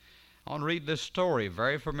I want to read this story, a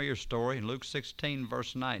very familiar story, in Luke 16,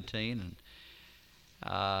 verse 19,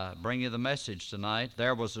 and bring you the message tonight.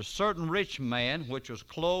 There was a certain rich man which was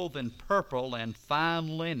clothed in purple and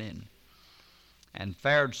fine linen, and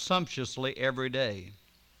fared sumptuously every day.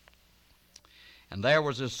 And there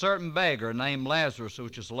was a certain beggar named Lazarus,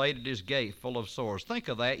 which was laid at his gate, full of sores. Think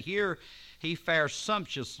of that. Here he fares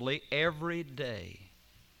sumptuously every day.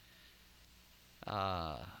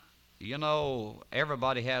 You know,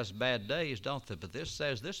 everybody has bad days, don't they? But this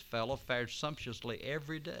says this fellow fared sumptuously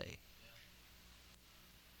every day.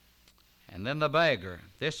 And then the beggar.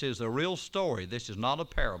 This is a real story. This is not a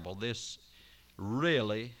parable. This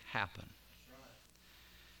really happened.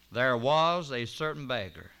 There was a certain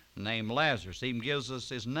beggar named Lazarus. He even gives us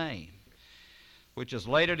his name, which is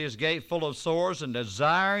laid at his gate full of sores, and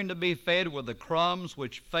desiring to be fed with the crumbs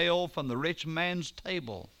which fell from the rich man's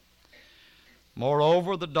table.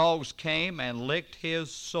 Moreover, the dogs came and licked his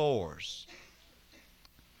sores.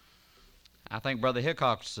 I think Brother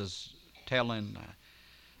Hickox is telling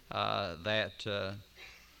that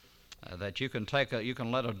you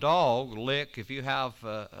can let a dog lick if you have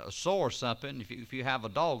a sore or something. If you have a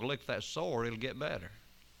dog lick that sore, it'll get better.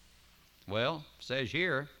 Well, it says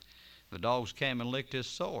here, the dogs came and licked his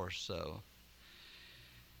sores. So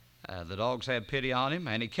the dogs had pity on him,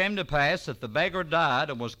 and it came to pass that the beggar died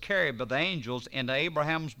and was carried by the angels into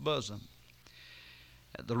Abraham's bosom.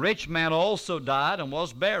 The rich man also died and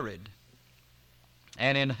was buried.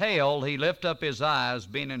 And in hell he lift up his eyes,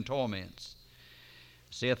 being in torments.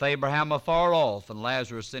 Seeth Abraham afar off, and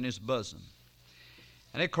Lazarus in his bosom.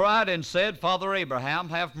 And he cried and said, Father Abraham,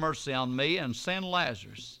 have mercy on me, and send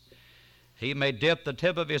Lazarus. He may dip the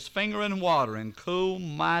tip of his finger in water, and cool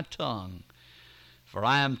my tongue, for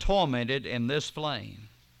I am tormented in this flame.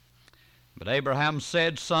 But Abraham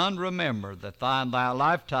said, Son, remember that thou in thy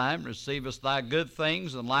lifetime receivest thy good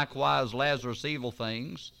things, and likewise Lazarus evil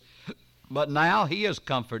things. But now he is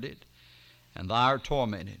comforted, and thou art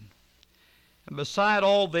tormented. And beside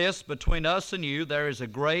all this, between us and you, there is a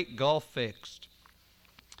great gulf fixed,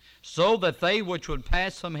 so that they which would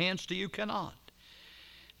pass from hence to you cannot,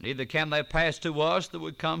 neither can they pass to us that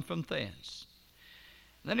would come from thence.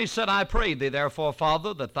 Then he said, I pray thee, therefore,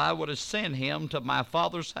 Father, that thou wouldest send him to my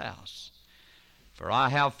father's house. For I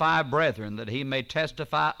have 5 brethren, that he may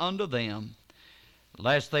testify unto them,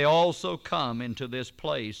 lest they also come into this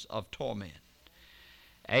place of torment.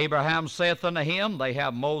 Abraham saith unto him, They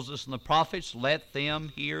have Moses and the prophets, let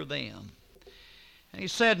them hear them. And he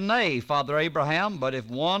said, Nay, Father Abraham, but if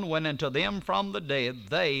one went unto them from the dead,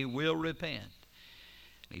 they will repent.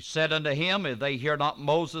 He said unto him, If they hear not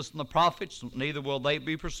Moses and the prophets, neither will they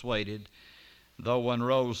be persuaded, though one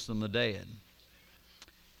rose from the dead.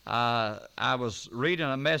 I was reading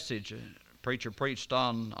a message a preacher preached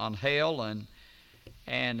on hell,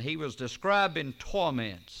 and he was describing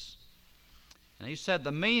torments. And he said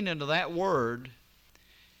the meaning of that word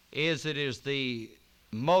is it is the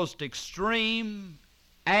most extreme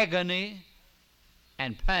agony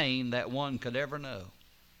and pain that one could ever know.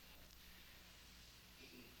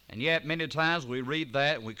 And yet, many times we read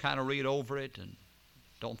that, and we kind of read over it and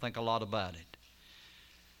don't think a lot about it.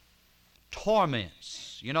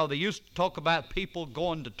 Torments. You know, they used to talk about people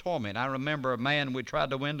going to torment. I remember a man we tried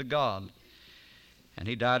to win to God, and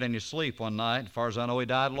he died in his sleep one night. As far as I know, he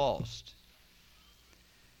died lost.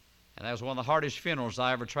 And that was one of the hardest funerals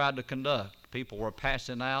I ever tried to conduct. People were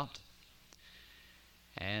passing out,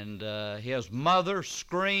 and his mother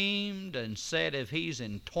screamed and said, if he's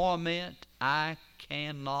in torment, I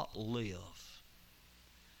cannot live.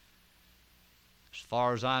 As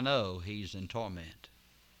far as I know, he's in torment.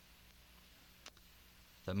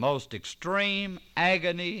 The most extreme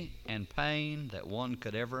agony and pain that one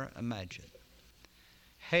could ever imagine.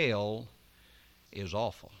 Hell is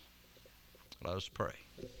awful. Let us pray.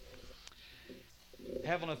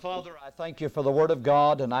 Heavenly Father, I thank you for the Word of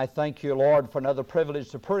God, and I thank you, Lord, for another privilege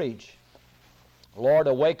to preach. Lord,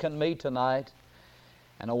 awaken me tonight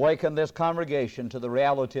and awaken this congregation to the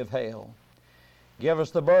reality of hell. Give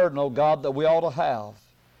us the burden, O God, that we ought to have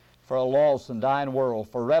for a lost and dying world,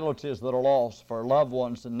 for relatives that are lost, for loved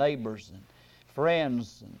ones and neighbors and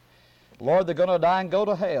friends. And Lord, they're going to die and go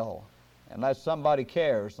to hell unless somebody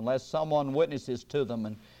cares, unless someone witnesses to them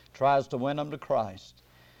and tries to win them to Christ.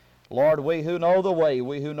 Lord, we who know the way,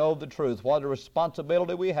 we who know the truth, what a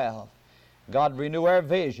responsibility we have. God, renew our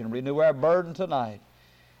vision, renew our burden tonight,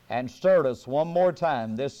 and stir us one more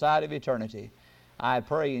time this side of eternity. I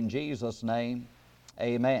pray in Jesus' name,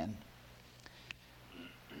 amen.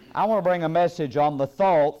 I want to bring a message on the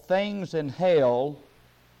thought, things in hell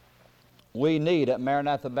we need at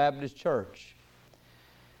Maranatha Baptist Church.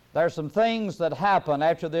 There are some things that happen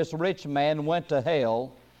after this rich man went to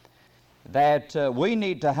hell that we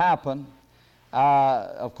need to happen,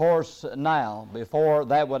 of course, now, before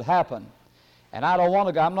that would happen. And I don't want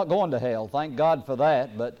to go, I'm not going to hell, thank God for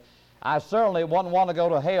that, but I certainly wouldn't want to go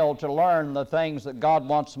to hell to learn the things that God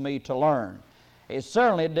wants me to learn. It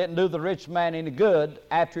certainly didn't do the rich man any good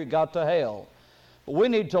after he got to hell. But we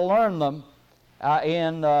need to learn them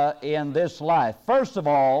in this life. First of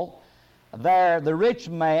all, the rich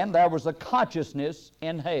man, there was a consciousness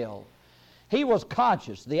in hell. He was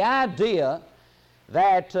conscious. The idea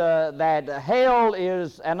that hell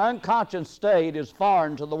is an unconscious state is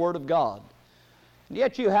foreign to the Word of God. And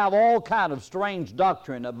yet you have all kind of strange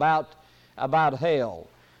doctrine about hell.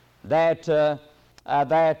 That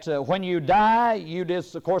when you die,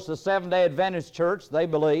 of course, the Seventh-day Adventist Church, they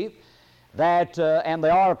believe that, and they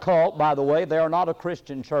are a cult, by the way, they are not a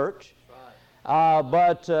Christian church.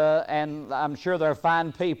 And I'm sure there are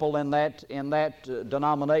fine people in that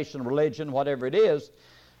denomination, religion, whatever it is,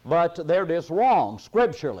 but they're just wrong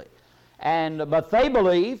scripturally. But they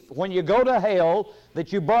believe when you go to hell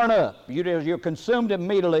that you burn up, you're consumed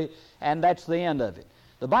immediately, and that's the end of it.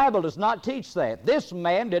 The Bible does not teach that. This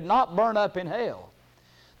man did not burn up in hell.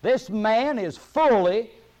 This man is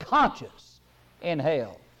fully conscious in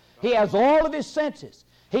hell. He has all of his senses.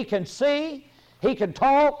 He can see, he can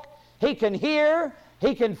talk, he can hear,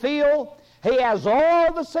 he can feel. He has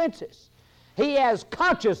all the senses. He has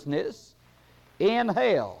consciousness in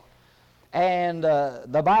hell. And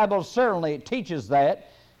the Bible certainly teaches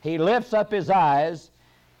that. He lifts up his eyes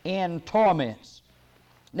in torments.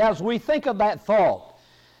 Now, as we think of that thought,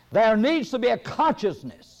 there needs to be a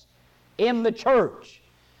consciousness in the church.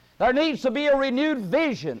 There needs to be a renewed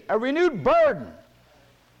vision, a renewed burden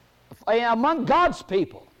among God's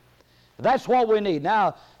people. That's what we need.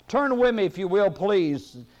 Now, turn with me, if you will,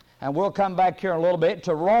 please, and we'll come back here in a little bit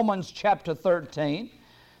to Romans chapter 13.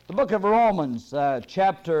 The book of Romans,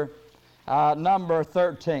 chapter number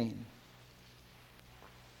 13.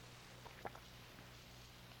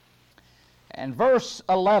 And verse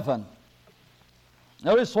 11.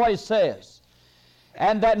 Notice what he says.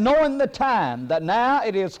 And that knowing the time, that now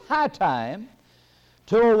it is high time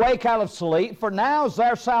to awake out of sleep, for now is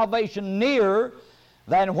our salvation nearer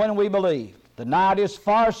than when we believed. The night is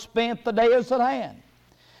far spent, the day is at hand.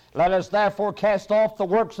 Let us therefore cast off the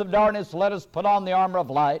works of darkness, let us put on the armor of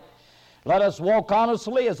light. Let us walk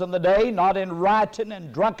honestly as in the day, not in rioting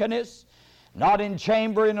and drunkenness, not in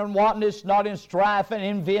chambering and wantonness, not in strife and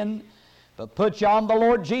envying, but put ye on the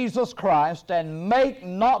Lord Jesus Christ, and make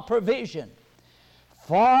not provision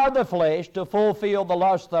for the flesh to fulfill the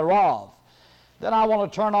lust thereof. Then I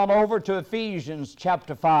want to turn on over to Ephesians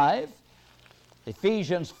chapter 5.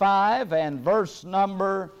 Ephesians 5 and verse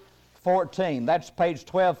number 14. That's page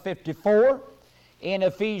 1254 in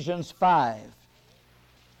Ephesians 5.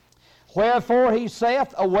 Wherefore he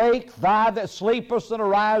saith, Awake, thou that sleepest, and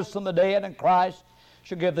arise from the dead, and Christ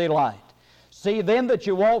shall give thee light. See then that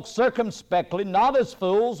you walk circumspectly, not as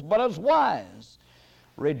fools, but as wise,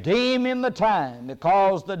 redeeming the time,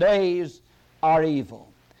 because the days are evil.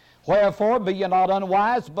 Wherefore be ye not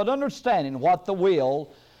unwise, but understanding what the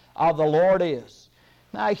will of the Lord is.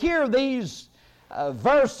 Now here these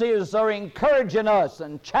verses are encouraging us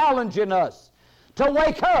and challenging us to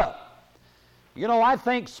wake up. You know, I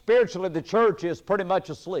think spiritually the church is pretty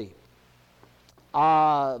much asleep.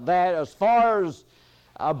 That as far as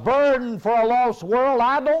a burden for a lost world,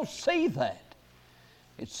 I don't see that.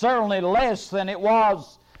 It's certainly less than it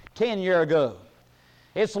was 10 years ago.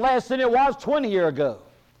 It's less than it was 20 years ago.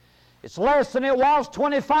 It's less than it was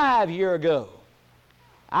 25 years ago.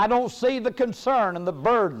 I don't see the concern and the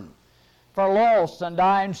burden for lost and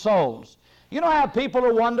dying souls. You know how people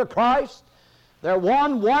are won to Christ? They're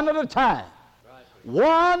won one at a time.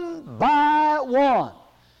 One by one.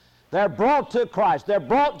 They're brought to Christ. They're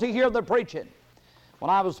brought to hear the preaching. When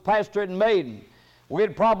I was pastor in Maiden,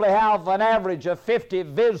 we'd probably have an average of 50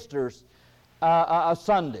 visitors a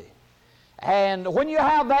Sunday. And when you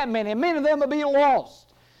have that many of them will be lost.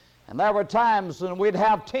 And there were times when we'd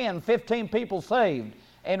have 10, 15 people saved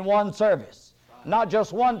in one service. Not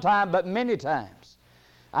just one time, but many times.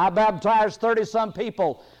 I baptized 30-some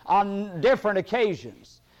people on different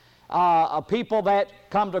occasions, people that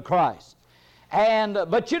come to Christ.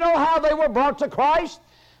 But you know how they were brought to Christ?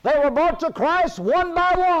 They were brought to Christ one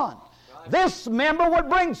by one. This member would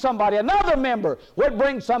bring somebody, another member would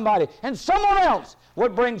bring somebody, and someone else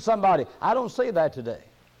would bring somebody. I don't see that today.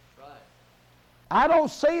 I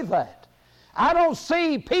don't see that. I don't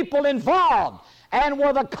see people involved and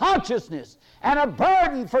with a consciousness and a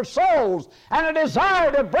burden for souls and a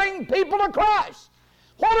desire to bring people to Christ.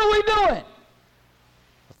 What are we doing?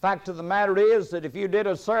 Fact of the matter is that if you did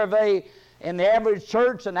a survey in the average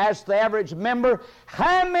church and asked the average member,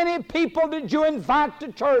 how many people did you invite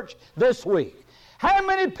to church this week? How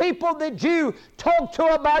many people did you talk to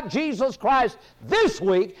about Jesus Christ this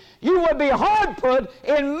week? You would be hard put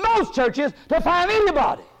in most churches to find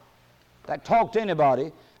anybody that talked to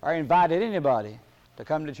anybody or invited anybody to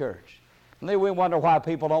come to church. And then we wonder why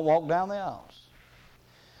people don't walk down the aisles.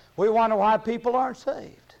 We wonder why people aren't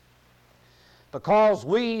saved. Because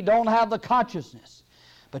we don't have the consciousness.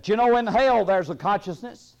 But you know, in hell there's a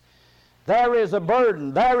consciousness. There is a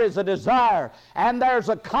burden, there is a desire, and there's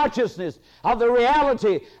a consciousness of the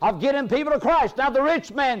reality of getting people to Christ. Now, the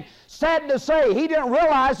rich man, sad to say, he didn't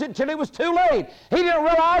realize it till it was too late. He didn't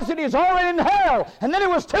realize that he's already in hell, and then it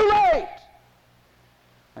was too late.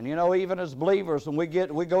 And you know, even as believers, when we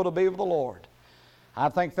go to be with the Lord, I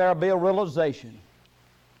think there'll be a realization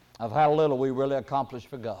of how little we really accomplished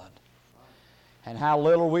for God. And how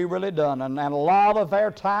little we really done. And a lot of our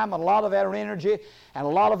time, and a lot of our energy, and a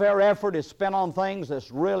lot of our effort is spent on things that's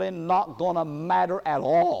really not going to matter at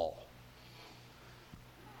all.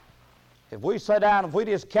 If we sat down, if we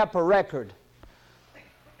just kept a record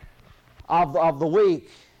of the week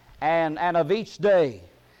and of each day,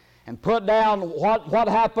 and put down what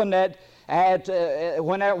happened at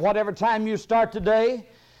whatever time you start today,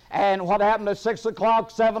 and what happened at 6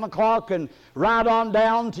 o'clock, 7 o'clock, and right on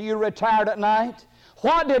down till you retired at night.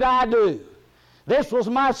 What did I do? This was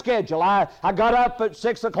my schedule. I got up at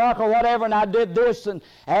 6 o'clock or whatever, and I did this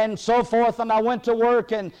and so forth, and I went to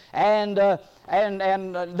work, and then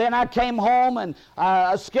I came home and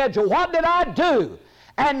a schedule. What did I do?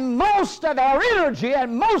 And most of our energy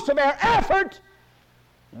and most of our effort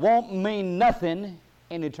won't mean nothing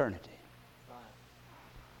in eternity.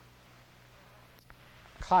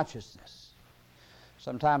 Consciousness.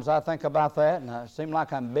 Sometimes I think about that, and I seem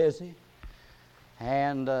like I'm busy,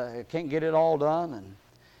 and can't get it all done,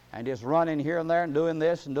 and just running here and there and doing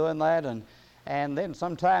this and doing that, and then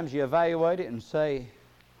sometimes you evaluate it and say,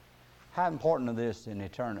 how important is this in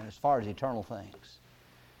eternity, as far as eternal things?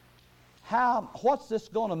 What's this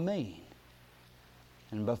going to mean?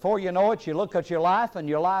 And before you know it, you look at your life and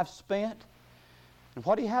your life spent, and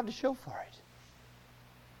what do you have to show for it?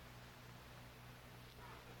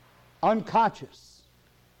 Unconscious.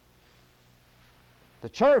 The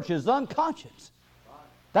church is unconscious.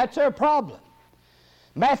 That's their problem.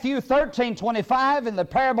 Matthew 13:25, in the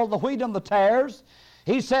parable of the wheat and the tares,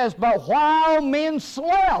 he says, but while men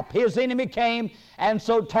slept, his enemy came and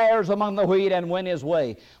sowed tares among the wheat and went his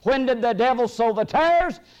way. When did the devil sow the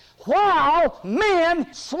tares? While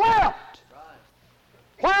men slept.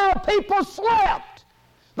 While people slept,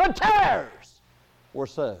 the tares were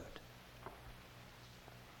sowed.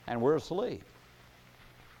 And we're asleep.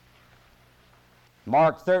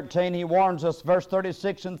 Mark 13, he warns us, verse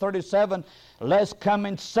 36 and 37, lest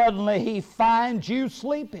coming suddenly he find you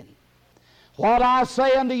sleeping. What I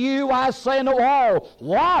say unto you, I say unto all,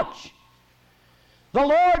 watch. The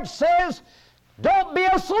Lord says, don't be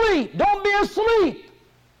asleep. Don't be asleep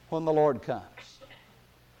when the Lord comes.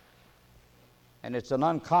 And it's an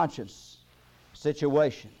unconscious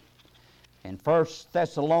situation. In 1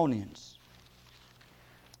 Thessalonians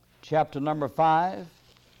chapter number 5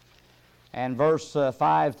 and verse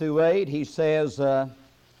 5 through 8, he says,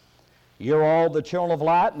 you're all the children of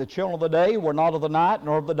light and the children of the day. We're not of the night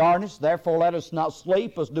nor of the darkness. Therefore let us not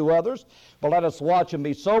sleep as do others, but let us watch and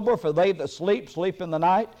be sober. For they that sleep, sleep in the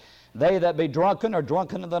night. They that be drunken are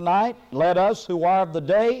drunken in the night. Let us who are of the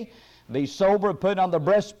day be sober, put on the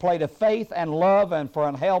breastplate of faith and love, and for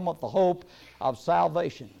an helmet the hope of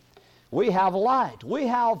salvation. We have light. We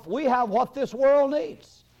have what this world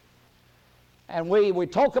needs. And we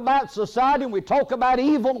talk about society, and we talk about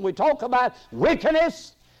evil, and we talk about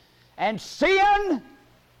wickedness and sin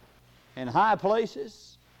in high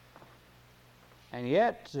places. And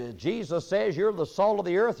yet, Jesus says, you're the salt of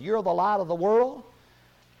the earth, you're the light of the world.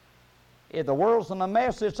 If the world's in a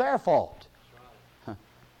mess, it's our fault.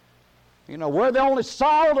 You know, we're the only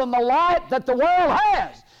salt and the light that the world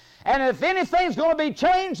has. And if anything's going to be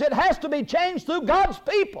changed, it has to be changed through God's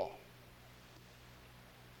people.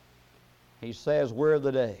 He says, we're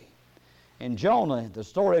the day. In Jonah, the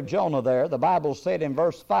story of Jonah there, the Bible said in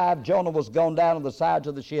verse 5, Jonah was gone down on the sides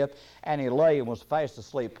of the ship, and he lay and was fast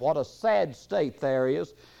asleep. What a sad state there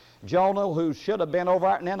is. Jonah, who should have been over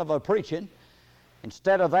at Nineveh preaching,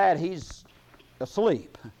 instead of that, he's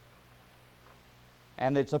asleep.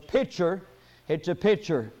 And it's a picture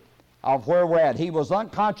of where we're at. He was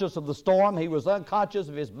unconscious of the storm. He was unconscious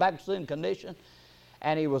of his backslidden condition.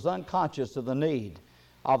 And he was unconscious of the need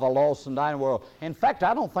of a lost and dying world. In fact,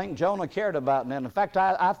 I don't think Jonah cared about that. In fact,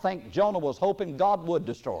 I think Jonah was hoping God would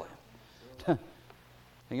destroy him.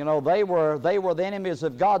 You know, they were the enemies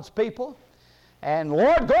of God's people. And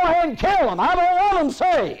Lord, go ahead and kill them. I don't want them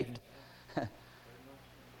saved.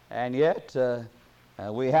 And yet,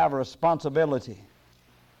 we have a responsibility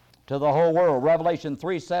to the whole world. Revelation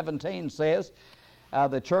 3:17 says,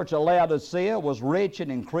 the church of Laodicea was rich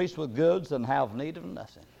and increased with goods and have need of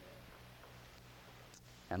nothing.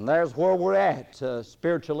 And there's where we're at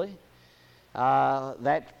spiritually.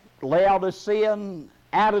 That Laodicean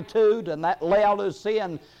attitude and that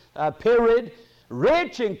Laodicean period,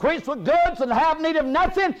 rich, increased with goods, and have need of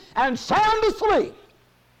nothing, and sound asleep.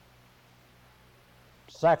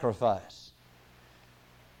 Sacrifice.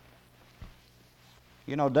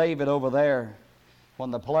 You know, David over there,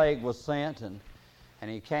 when the plague was sent, and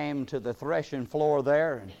he came to the threshing floor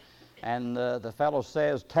there, and the fellow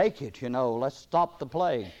says, take it, let's stop the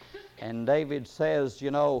plague. And David says,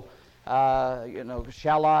 shall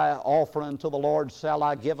I offer unto the Lord, shall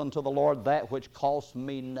I give unto the Lord that which costs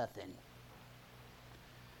me nothing?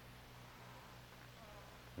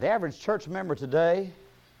 The average church member today,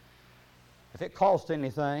 if it costs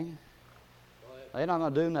anything, they're not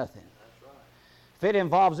going to do nothing. If it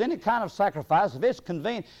involves any kind of sacrifice, if it's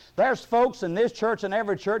convenient, there's folks in this church and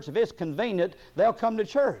every church, if it's convenient, they'll come to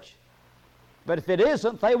church. But if it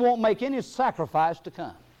isn't, they won't make any sacrifice to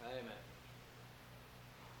come. Amen.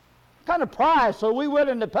 What kind of price are we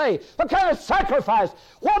willing to pay? What kind of sacrifice?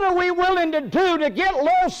 What are we willing to do to get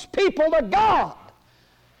lost people to God?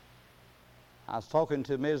 I was talking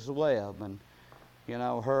to Mrs. Webb, and,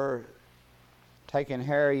 her taking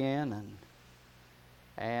Harry in,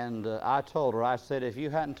 and I told her, I said, if you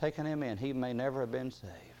hadn't taken him in, he may never have been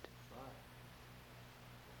saved.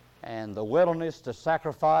 And the willingness to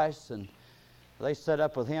sacrifice, and they set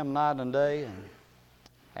up with him night and day,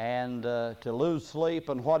 and to lose sleep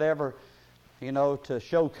and whatever, to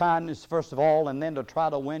show kindness first of all, and then to try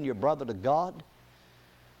to win your brother to God.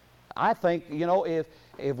 I think,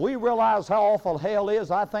 if we realize how awful hell is,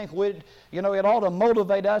 I think it ought to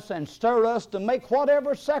motivate us and stir us to make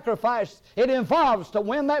whatever sacrifice it involves to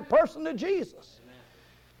win that person to Jesus. Amen.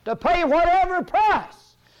 To pay whatever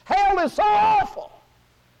price. Hell is so awful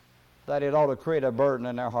that it ought to create a burden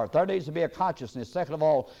in their heart. There needs to be a consciousness. Second of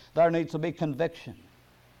all, there needs to be conviction.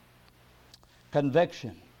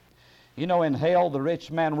 Conviction. In hell, the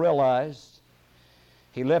rich man realized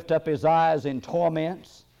he lifted up his eyes in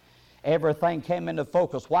torments. Everything came into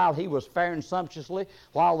focus while he was faring sumptuously,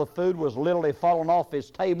 while the food was literally falling off his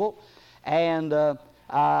table, and the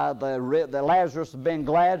Lazarus had been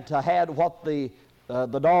glad to have what the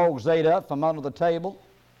dogs ate up from under the table,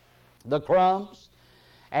 the crumbs.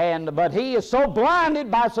 But he is so blinded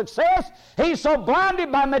by success, he's so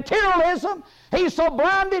blinded by materialism, he's so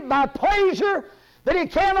blinded by pleasure that he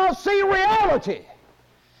cannot see reality.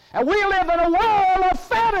 And we live in a world of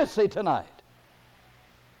fantasy tonight.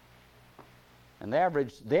 And the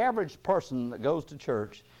average person that goes to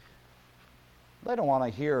church, they don't want to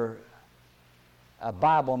hear a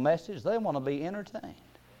Bible message. They want to be entertained.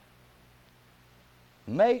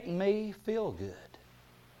 Make me feel good.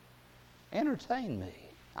 Entertain me.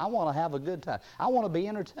 I want to have a good time. I want to be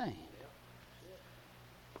entertained.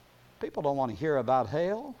 People don't want to hear about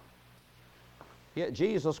hell. Yet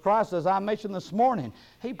Jesus Christ, as I mentioned this morning,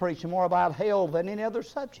 He preached more about hell than any other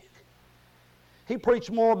subject. He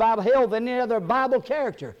preached more about hell than any other Bible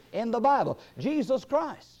character in the Bible. Jesus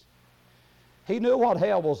Christ. He knew what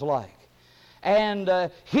hell was like.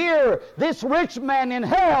 And here, this rich man in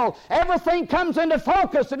hell, everything comes into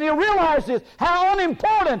focus, and he realizes how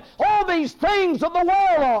unimportant all these things of the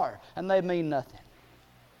world are, and they mean nothing.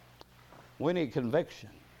 We need conviction.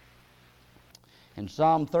 In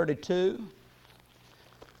Psalm 32,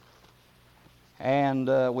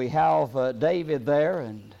 and we have David there,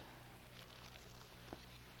 and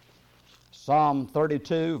Psalm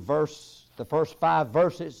 32, the first 5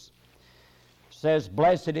 verses, says,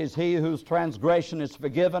 blessed is he whose transgression is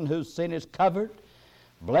forgiven, whose sin is covered.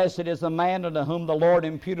 Blessed is the man unto whom the Lord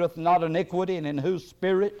imputeth not iniquity, and in whose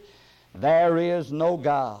spirit there is no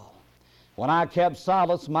guile. When I kept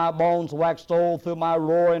silence, my bones waxed old through my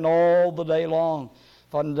roaring all the day long.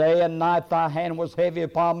 For day and night thy hand was heavy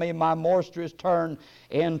upon me, my moisture is turned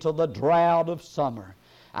into the drought of summer.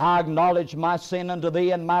 I acknowledge my sin unto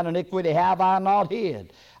thee, and mine iniquity have I not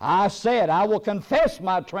hid. I said, I will confess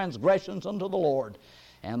my transgressions unto the Lord,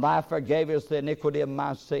 and thou forgavest the iniquity of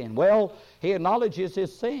my sin. Well, he acknowledges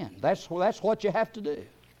his sin. That's what you have to do.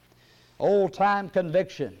 Old-time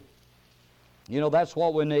conviction. That's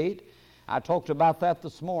what we need. I talked about that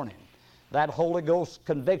this morning. That Holy Ghost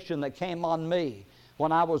conviction that came on me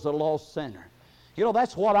when I was a lost sinner. You know,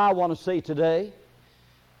 that's what I want to see today.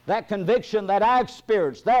 That conviction that I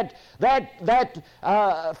experienced, that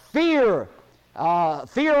fear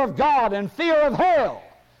of God and fear of hell.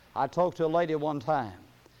 I talked to a lady one time,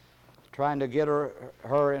 trying to get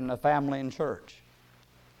her in a family in church.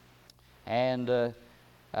 And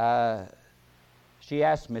she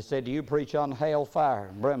asked me, said, "Do you preach on hell, fire,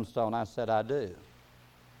 and brimstone?" I said, "I do."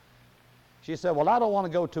 She said, "Well, I don't want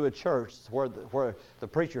to go to a church where the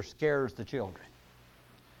preacher scares the children."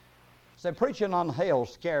 I said, "Preaching on hell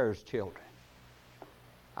scares children.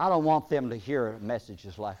 I don't want them to hear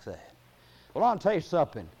messages like that." Well, I'll tell you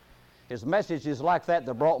something. It's messages like that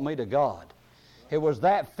brought me to God. It was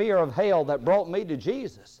that fear of hell that brought me to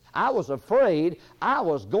Jesus. I was afraid I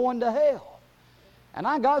was going to hell. And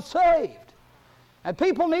I got saved. And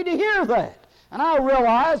people need to hear that. And I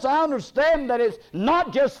understand that it's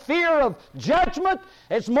not just fear of judgment.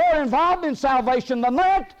 It's more involved in salvation than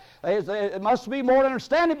that. It must be more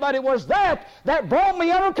understanding, but it was that brought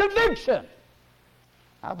me under conviction.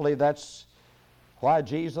 I believe that's why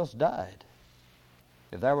Jesus died.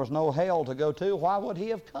 If there was no hell to go to, why would He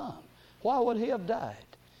have come? Why would He have died?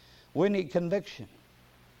 We need conviction.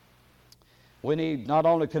 We need not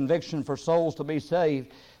only conviction for souls to be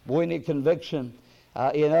saved, but we need conviction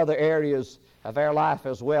in other areas of our life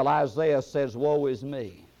as well. Isaiah says, "Woe is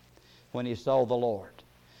me," when he saw the Lord.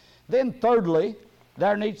 Then thirdly,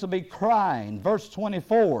 there needs to be crying. Verse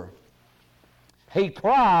 24. He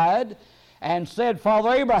cried and said,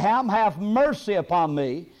 "Father Abraham, have mercy upon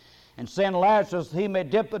me, and send Lazarus, he may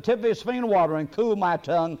dip the tip of his finger in water and cool my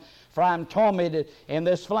tongue, for I am tormented in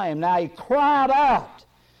this flame." Now he cried out.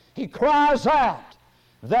 He cries out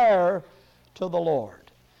there to the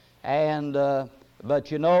Lord. And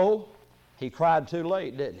but you know, he cried too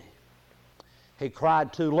late, didn't he? He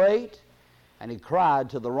cried too late, and he cried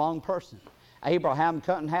to the wrong person. Abraham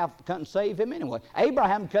couldn't save him anyway.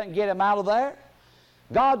 Abraham couldn't get him out of there.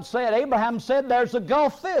 Abraham said, "There's a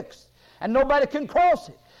gulf fixed, and nobody can cross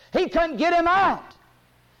it." He couldn't get him out.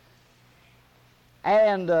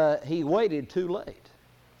 And he waited too late.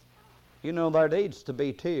 You know, there needs to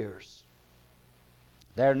be tears.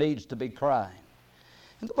 There needs to be crying.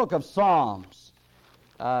 In the book of Psalms,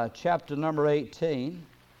 chapter number 18,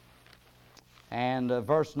 and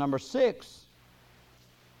verse number 6,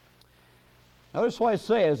 notice what it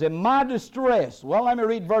says, "In my distress," well, let me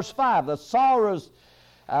read verse 5, "the sorrows,"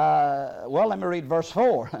 let me read verse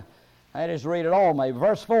 4. I just read it all, maybe.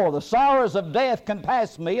 Verse 4, "The sorrows of death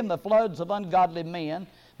compassed me, and the floods of ungodly men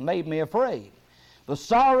made me afraid. The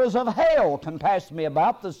sorrows of hell compassed me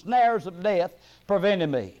about, the snares of death prevented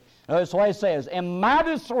me." Notice what it says, "In my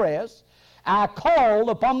distress I called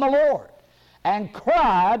upon the Lord, and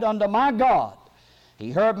cried unto my God.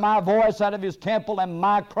 He heard my voice out of His temple, and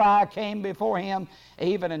my cry came before Him,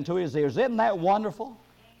 even into His ears." Isn't that wonderful?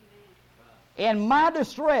 In my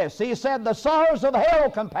distress, he said, the sorrows of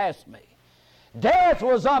hell compassed me. Death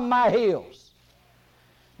was on my heels.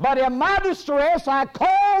 But in my distress, I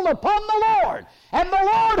called upon the Lord, and the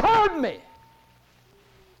Lord heard me.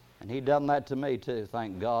 And He done that to me too,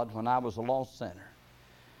 thank God, when I was a lost sinner.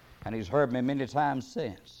 And He's heard me many times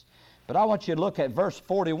since. But I want you to look at verse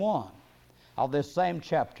 41 of this same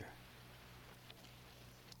chapter.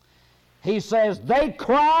 He says, they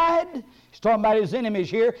cried. He's talking about his enemies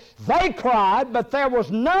here. They cried, but there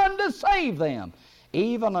was none to save them,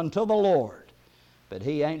 even unto the Lord. But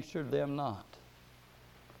He answered them not.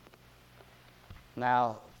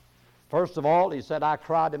 Now, first of all, He said, I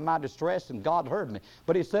cried in my distress, and God heard me.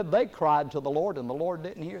 But He said they cried to the Lord, and the Lord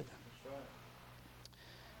didn't hear them.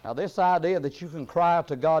 Now, this idea that you can cry out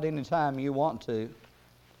to God anytime you want to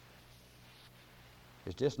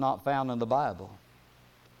is just not found in the Bible.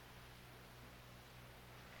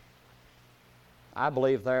 I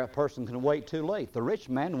believe that a person can wait too late. The rich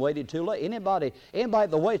man waited too late. Anybody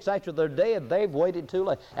that waits after they're dead, they've waited too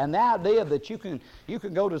late. And the idea that you can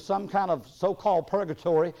go to some kind of so-called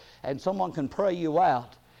purgatory and someone can pray you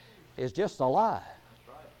out is just a lie.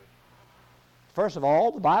 First of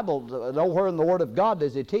all, the Bible, nowhere in the Word of God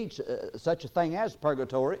does it teach such a thing as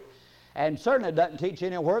purgatory, and certainly doesn't teach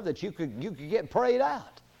anywhere that you could get prayed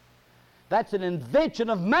out. That's an invention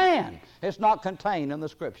of man. It's not contained in the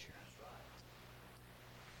Scripture.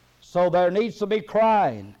 So there needs to be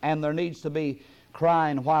crying, and there needs to be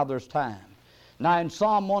crying while there's time. Now in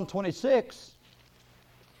Psalm 126,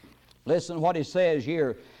 listen what he says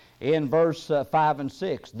here in verse 5 and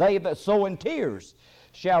 6. They that sow in tears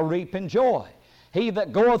shall reap in joy. He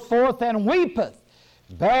that goeth forth and weepeth,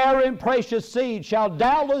 bearing precious seed, shall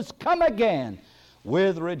doubtless come again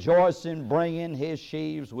with rejoicing, bringing his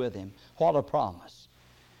sheaves with him. What a promise.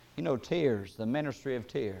 You know, tears, the ministry of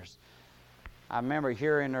tears. I remember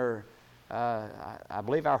hearing her, I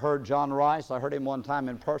believe I heard John Rice. I heard him one time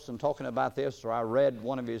in person talking about this, or I read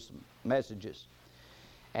one of his messages.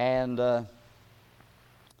 And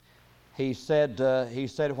he said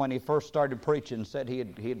when he first started preaching, said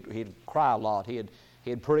he'd cry a lot.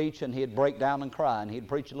 He'd preach and he'd break down and cry, and he'd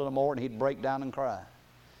preach a little more and he'd break down and cry.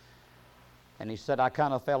 And he said, I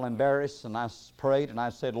kind of felt embarrassed, and I prayed and I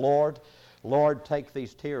said, Lord, take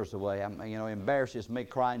these tears away. Embarrasses me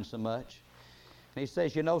crying so much. And he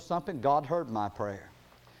says, you know something? God heard my prayer.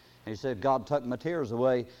 And he said, God took my tears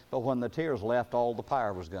away, but when the tears left, all the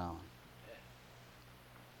power was gone.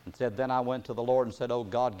 And said, then I went to the Lord and said, oh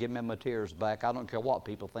God, give me my tears back. I don't care what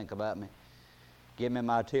people think about me. Give me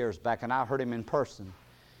my tears back. And I heard him in person.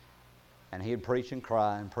 And he'd preach and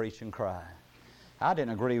cry and preach and cry. I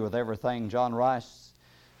didn't agree with everything John Rice,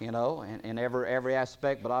 in every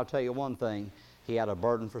aspect, but I'll tell you one thing. He had a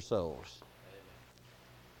burden for souls.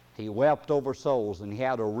 He wept over souls, and he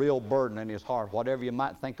had a real burden in his heart. Whatever you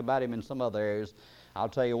might think about him in some other areas, I'll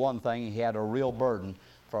tell you one thing. He had a real burden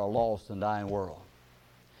for a lost and dying world.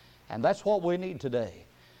 And that's what we need today.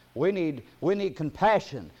 We need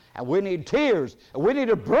compassion, and we need tears, and we need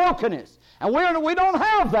a brokenness, and we don't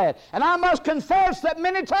have that. And I must confess that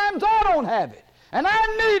many times I don't have it, and I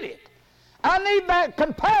need it. I need that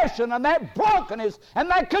compassion and that brokenness and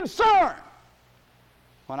that concern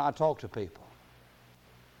when I talk to people.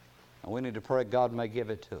 And we need to pray God may give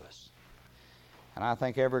it to us. And I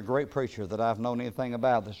think every great preacher that I've known anything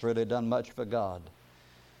about that's really done much for God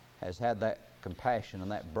has had that compassion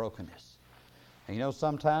and that brokenness. And you know,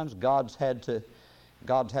 sometimes God's had to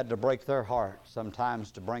break their heart sometimes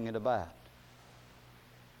to bring it about.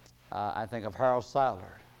 I think of Harold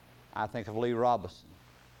Sadler. I think of Lee Robinson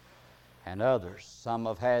and others. Some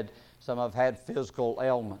have had physical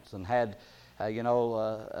ailments and had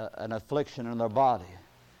an affliction in their body.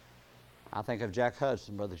 I think of Jack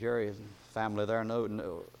Hudson, Brother Jerry, family there,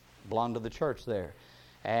 belonged to the church there,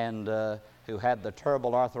 and who had the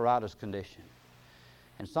terrible arthritis condition.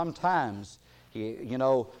 And sometimes,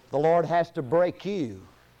 the Lord has to break you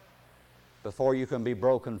before you can be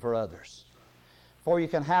broken for others. Before you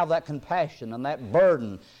can have that compassion and that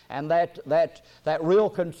burden and that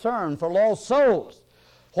real concern for lost souls.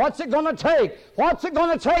 What's it going to take? What's it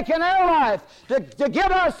going to take in our life to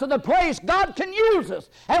get us to the place God can use us?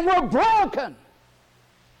 And we're broken.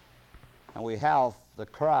 And we have the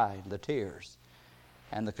cry, the tears,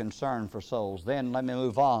 and the concern for souls. Then let me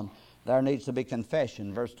move on. There needs to be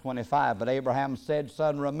confession. Verse 25, but Abraham said,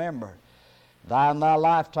 Son, remember, thou in thy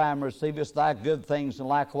lifetime receivest thy good things, and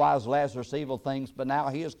likewise Lazarus evil things, but now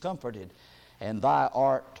he is comforted, and thou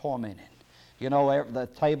art tormented. You know, the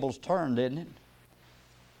table's turned, isn't it?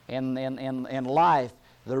 In life,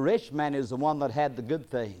 the rich man is the one that had the good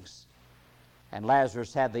things, and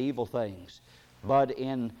Lazarus had the evil things. But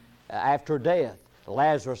after death,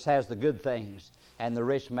 Lazarus has the good things, and the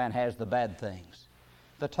rich man has the bad things.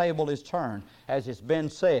 The table is turned. As it's been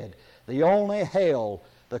said, the only hell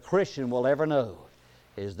the Christian will ever know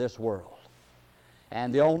is this world.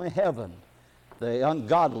 And the only heaven the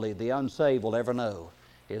ungodly, the unsaved will ever know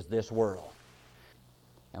is this world.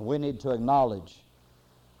 And we need to acknowledge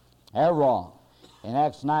our wrong. In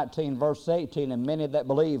Acts 19, verse 18, and many that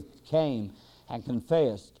believed came and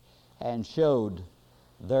confessed and showed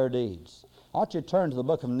their deeds. I want you to turn to the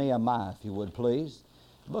book of Nehemiah, if you would, please.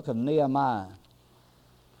 The book of Nehemiah,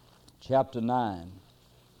 chapter 9.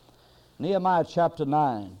 Nehemiah chapter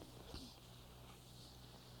 9.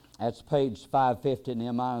 That's page 550.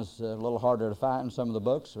 Nehemiah's a little harder to find in some of the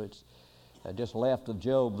books, so it's just left of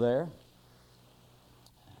Job there.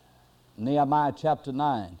 Nehemiah chapter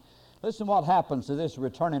 9. Listen what happens to this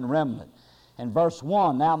returning remnant. In verse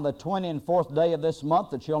 1, now on the 24th day of this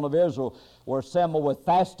month, the children of Israel were assembled with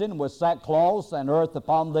fasting, with sackcloths and earth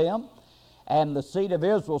upon them. And the seed of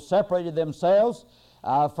Israel separated themselves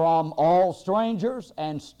from all strangers,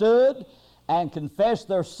 and stood and confessed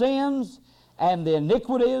their sins and the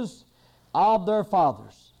iniquities of their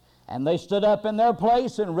fathers. And they stood up in their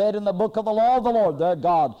place and read in the book of the law of the Lord their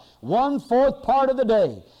God 1/4 part of the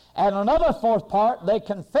day. And another 4th part they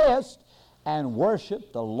confessed and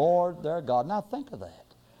worshiped the Lord their God. Now think of that.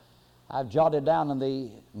 I've jotted down in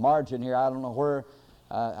the margin here, I don't know where,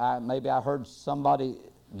 maybe I heard somebody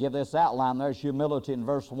give this outline. There's humility in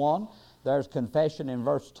verse 1, there's confession in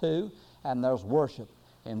verse 2, and there's worship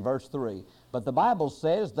in verse 3. But the Bible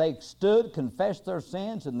says they stood, confessed their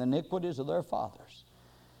sins and the iniquities of their fathers.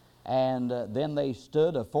 And then they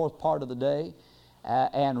stood a 4th part of the day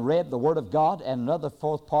and read the Word of God, and another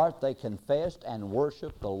 4th part they confessed and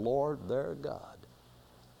worshiped the Lord their God.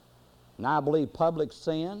 And I believe public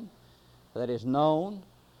sin that is known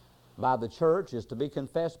by the church is to be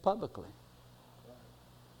confessed publicly.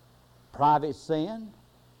 Private sin,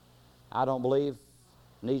 I don't believe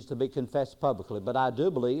needs to be confessed publicly, but I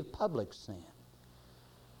do believe public sin,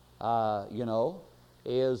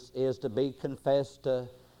 is to be confessed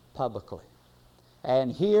publicly.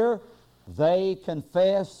 And here they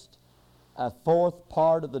confessed a fourth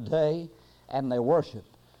part of the day, and they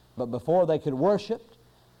worshiped. But before they could worship,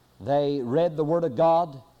 they read the Word of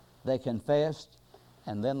God, they confessed,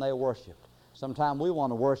 and then they worshiped. Sometimes we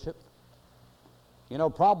want to worship. You know,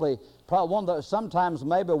 probably one of the, sometimes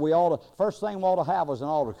maybe we ought to, first thing we ought to have was an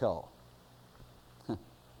altar call.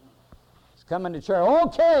 It's coming to church.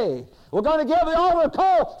 Okay, we're going to give the altar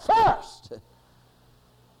call first.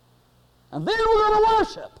 And then we're going to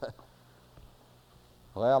worship.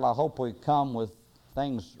 Well, I hope we come with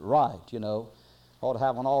things right, you know. Ought to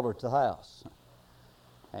have an altar at the house.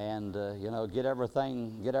 And, get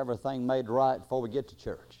everything made right before we get to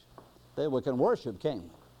church. Then we can worship, can't we?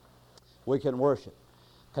 We can worship.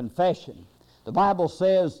 Confession. The Bible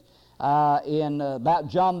says about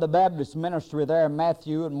John the Baptist's ministry there in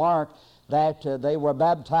Matthew and Mark that they were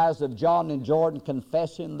baptized of John in Jordan,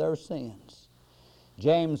 confessing their sins.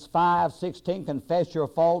 James 5:16, confess your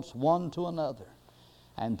faults one to another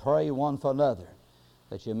and pray one for another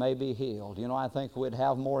that you may be healed. You know, I think we'd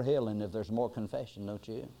have more healing if there's more confession, don't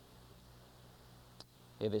you?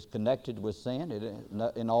 If it's connected with sin, it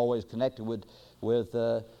isn't always connected with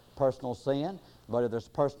personal sin, but if there's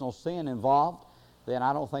personal sin involved, then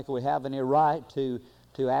I don't think we have any right to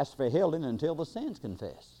ask for healing until the sin's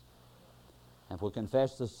confessed. If we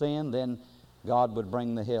confess the sin, then God would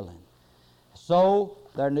bring the healing. So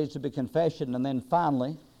there needs to be confession, and then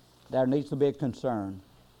finally, there needs to be a concern.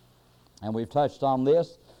 And we've touched on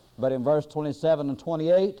this, but in verse 27 and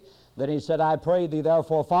 28, then he said, I pray thee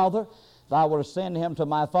therefore, Father, thou wilt send him to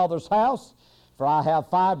my father's house, for I have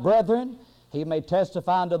 5 brethren, he may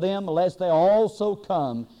testify unto them, lest they also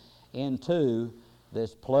come into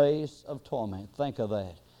this place of torment. Think of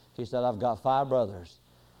that. He said, I've got 5 brothers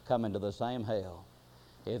coming to the same hell.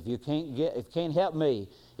 If you can't help me,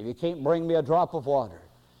 if you can't bring me a drop of water.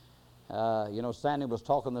 Sandy was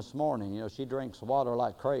talking this morning. She drinks water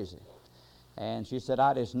like crazy. And she said,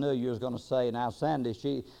 I just knew you was going to say, now Sandy,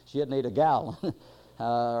 she'd need a gallon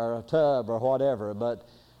or a tub or whatever. But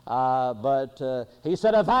he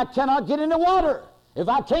said, if I cannot get any water, if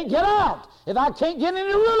I can't get out, if I can't get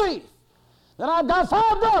any relief, then I've got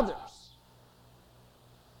 5 brothers.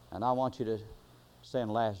 And I want you to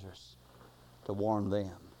send Lazarus to warn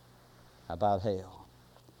them about hell.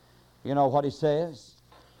 You know what he says?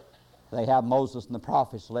 They have Moses and the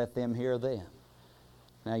prophets, let them hear them.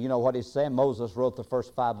 Now, you know what he's saying? Moses wrote the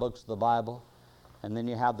first 5 books of the Bible, and then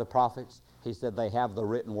you have the prophets. He said they have the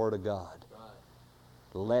written word of God. Right.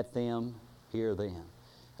 Let them hear them.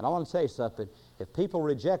 And I want to tell you something. If people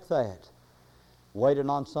reject that,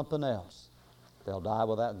 waiting on something else, they'll die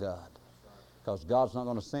without God. Because God's not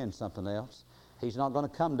going to send something else. He's not going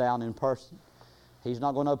to come down in person. He's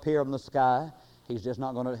not going to appear in the sky. He's just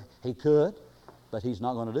not going to, he could, but he's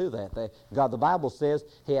not going to do that. God, the Bible says,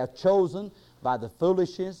 he hath chosen by the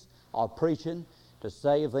foolishness of preaching to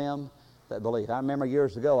save them that believe. I remember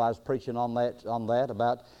years ago I was preaching on that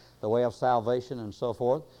about the way of salvation and so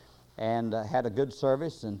forth, and had a good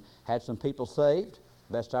service and had some people saved,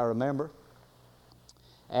 best I remember.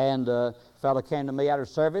 And a fellow came to me after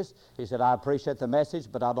service. He said, I appreciate the message,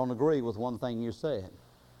 but I don't agree with one thing you said.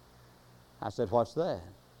 I said, what's that?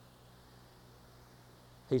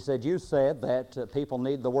 He said, you said that people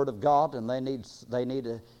need the Word of God, and they need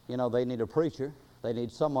a preacher. They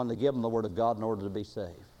need someone to give them the Word of God in order to be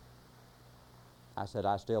saved. I said,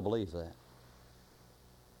 I still believe that.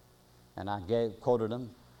 And I quoted him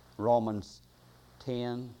Romans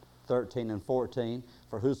 10, 13, and 14.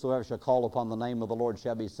 For whosoever shall call upon the name of the Lord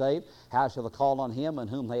shall be saved. How shall they call on him in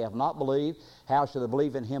whom they have not believed? How shall they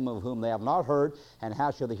believe in him of whom they have not heard? And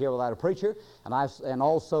how shall they hear without a preacher? And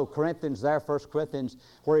also Corinthians there, 1 Corinthians,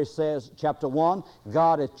 where he says, chapter 1,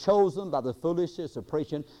 God hath chosen by the foolishness of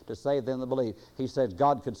preaching to save them that believe. He said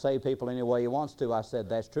God could save people any way he wants to. I said,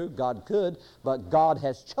 that's true, God could, but God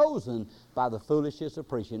has chosen by the foolishness of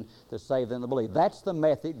preaching to save them that believe. That's the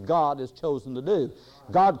method God has chosen to do.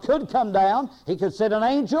 God could come down, he could send an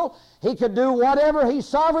angel, he could do whatever, he's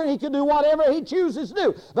sovereign, he could do whatever he chooses to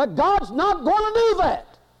do. But God's not going to do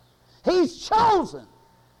that. He's chosen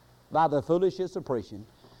by the foolishness of preaching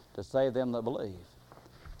to save them that believe.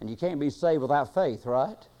 And you can't be saved without faith,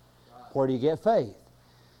 right? Where do you get faith?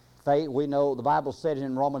 Faith, we know the Bible said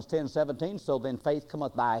in Romans 10:17, so then faith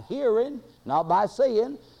cometh by hearing, not by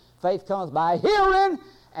seeing. Faith cometh by hearing,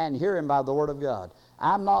 and hearing by the Word of God.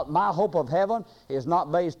 My hope of heaven is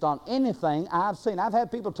not based on anything I've seen. I've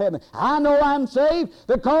had people tell me, I know I'm saved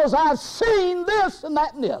because I've seen this and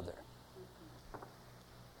that and the other.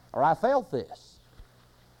 Or I felt this.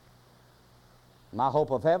 My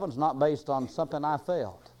hope of heaven is not based on something I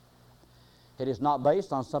felt. It is not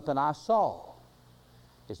based on something I saw.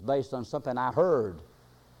 It's based on something I heard.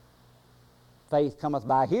 Faith cometh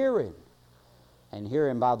by hearing, and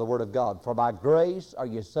hearing by the Word of God. For by grace are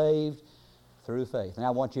you saved through faith.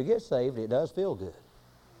 Now, once you get saved, it does feel good.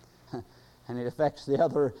 And it affects the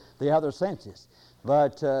other senses.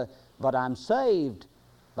 But I'm saved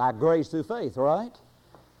by grace through faith, right?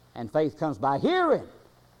 And faith comes by hearing.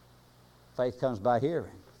 Faith comes by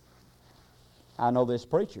hearing. I know this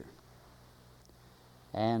preacher.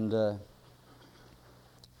 And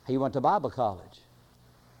he went to Bible college.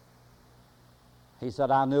 He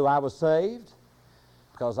said, I knew I was saved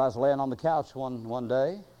because I was laying on the couch one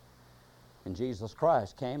day, and Jesus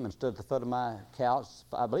Christ came and stood at the foot of my couch.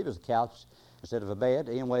 I believe it was a couch instead of a bed.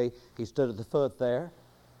 Anyway, he stood at the foot there,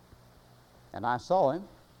 and I saw him.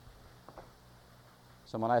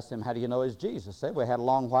 Someone asked him, how do you know it's Jesus? He said, we had a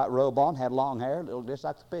long white robe on, had long hair, just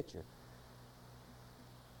like the picture.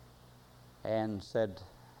 And said,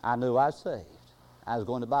 I knew I was saved. I was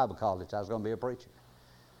going to Bible college. I was going to be a preacher.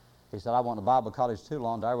 He said, I went to Bible college too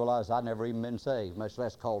long till I realized I'd never even been saved, much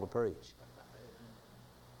less called to preach.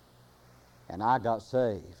 And I got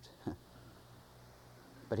saved.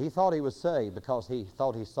 But he thought he was saved because he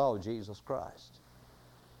thought he saw Jesus Christ.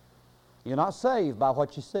 You're not saved by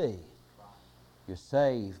what you see. You're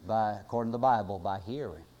saved by, according to the Bible, by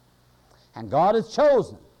hearing. And God has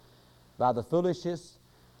chosen by the foolishness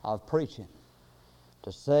of preaching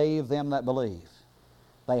to save them that believe.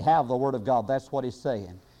 They have the Word of God. That's what he's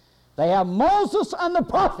saying. They have Moses and the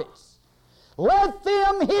prophets. Let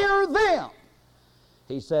them hear them.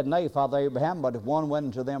 He said, nay, Father Abraham, but if one went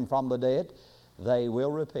unto them from the dead, they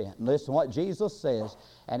will repent. And listen to what Jesus says.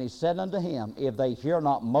 And he said unto him, if they hear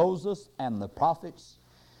not Moses and the prophets,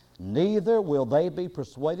 neither will they be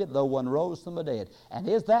persuaded, though one rose from the dead. And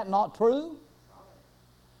is that not true?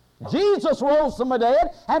 Jesus rose from the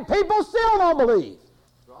dead, and people still don't believe.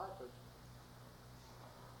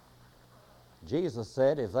 Jesus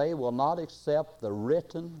said, if they will not accept the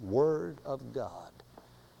written Word of God,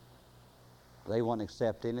 they won't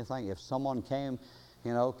accept anything. If someone came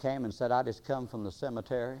and said, I just come from the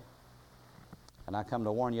cemetery, and I come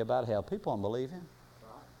to warn you about hell, people won't believe him.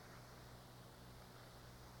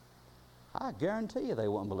 I guarantee you they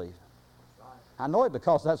won't believe him. I know it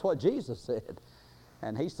because that's what Jesus said.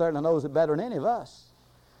 And he certainly knows it better than any of us.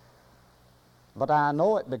 But I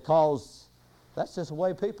know it because that's just the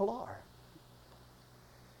way people are.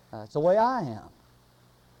 That's the way I am.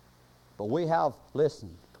 But we have, listen,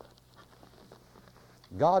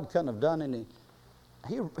 God couldn't have done any,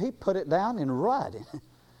 he put it down in writing.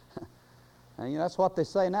 And that's what they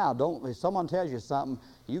say now. If someone tells you something,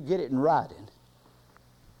 you get it in writing.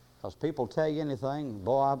 Because people tell you anything,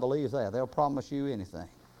 boy, I believe that. They'll promise you anything.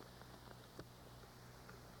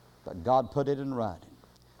 But God put it in writing.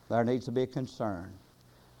 There needs to be a concern.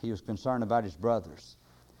 He was concerned about his brothers.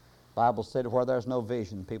 The Bible said where there's no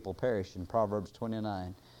vision, people perish in Proverbs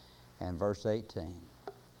 29 and verse 18.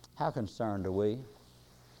 How concerned are we?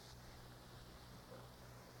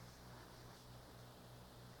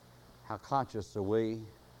 How conscious are we?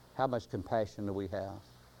 How much compassion do we have?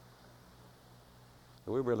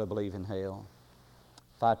 Do we really believe in hell?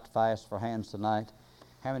 If I ask for hands tonight,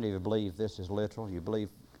 how many of you believe this is literal? You believe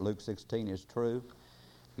Luke 16 is true?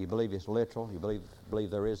 You believe it's literal? You believe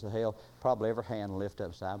there is a hell? Probably every hand lift up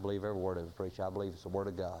and say, I believe every word of the preacher. I believe it's the Word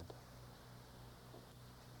of God.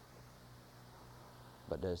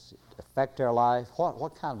 But does it affect our life?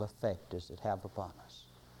 What kind of effect does it have upon us?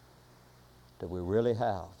 Do we really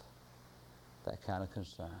have that kind of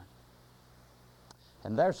concern?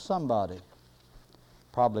 And there's somebody,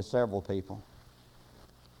 probably several people,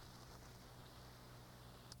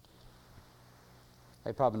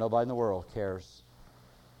 probably nobody in the world cares.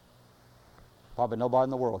 Probably nobody in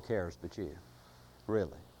the world cares but you. Really.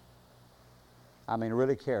 I mean,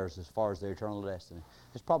 really cares as far as their eternal destiny.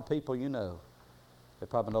 There's probably people you know. There's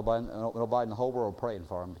probably nobody in the whole world praying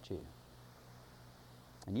for them but you.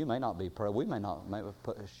 And you may not be praying. We may not, not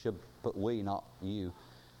you.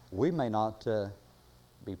 We may not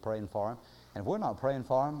be praying for them. And if we're not praying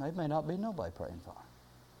for them, there may not be nobody praying for them.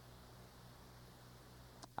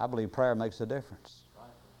 I believe prayer makes a difference.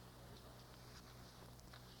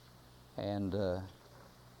 And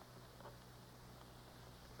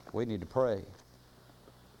we need to pray.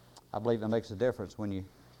 I believe it makes a difference when you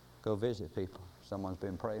go visit people. Someone's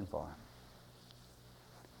been praying for them.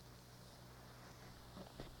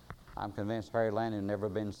 I'm convinced Harry Landon had never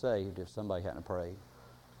been saved if somebody hadn't prayed.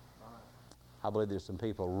 I believe there's some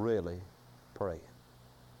people really praying,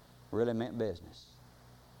 really meant business.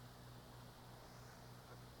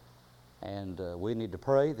 And we need to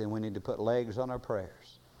pray, then we need to put legs on our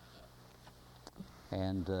prayers.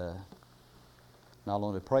 And not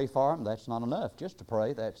only pray for them, that's not enough just to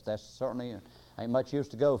pray. That's certainly ain't much use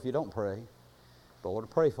to go if you don't pray. But we ought to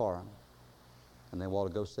pray for them, and then we ought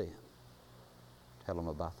to go see them. Tell them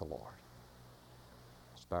about the Lord.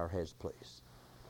 Let's bow our heads, please.